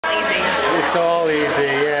It's all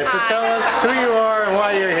easy, yeah. So tell us who you are and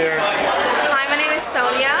why you're here. Hi, my name is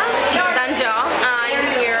Sonia. I'm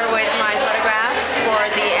here with my photographs for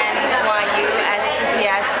the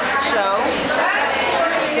NYU-SCPS show.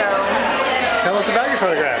 So, tell us about your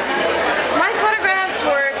photographs. My photographs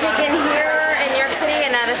were taken here in New York City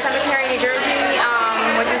and at a cemetery in New Jersey,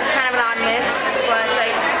 which is kind of an odd mix, but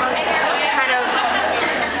I kind of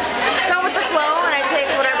go with the flow and I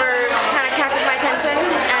take whatever kind of catches my attention.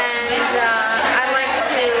 And I like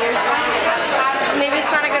to, maybe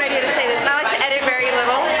it's not a good idea to say this, I like to edit very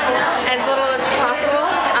little as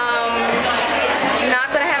possible.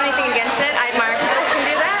 Not that I have anything against it, I admire people who can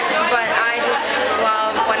do that, but I just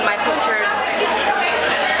love when my pictures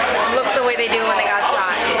look the way they do when they got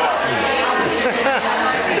shot.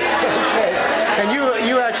 And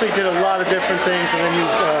you actually did a lot of different things, and then you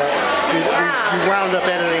wound up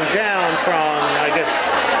editing down from, I guess,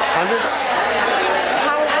 hundreds?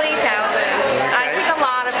 Probably thousands. Okay. I take a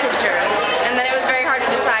lot of pictures, and then it was very hard to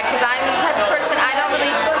decide because I'm the type of person, I don't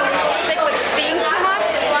really stick with themes too much.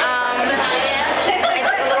 It's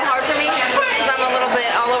a little hard for me because I'm a little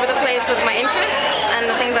bit all over the place with my interests and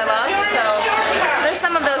the things I love. So there's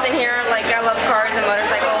some of those in here, like I love cars and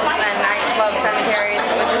motorcycles, and I love cemeteries,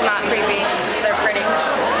 which is not creepy, it's just they're pretty.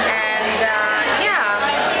 And yeah,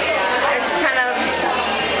 I just kind of,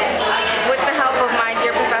 with the help of my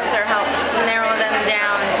dear professor, helped narrow them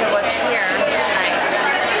down to what's here tonight.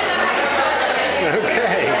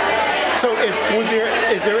 Okay. So is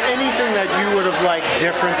there anything that you would have liked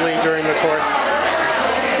differently during the course?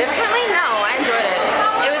 Differently? No, I enjoyed it.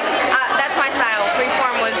 It was, that's my style.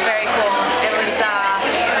 Freeform was very cool. It was,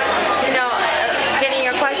 you know, getting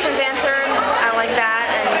your questions answered. I like that,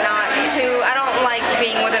 and not too, I don't like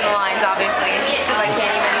being within the lines, obviously, because I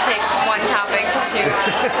can't even pick one topic to shoot. So,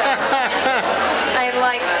 I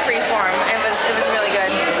like freeform. It was really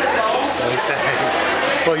good. Okay.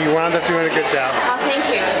 Well, you wound up doing a good job. Oh, thank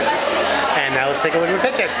you. And now let's take a look at the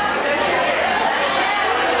pictures.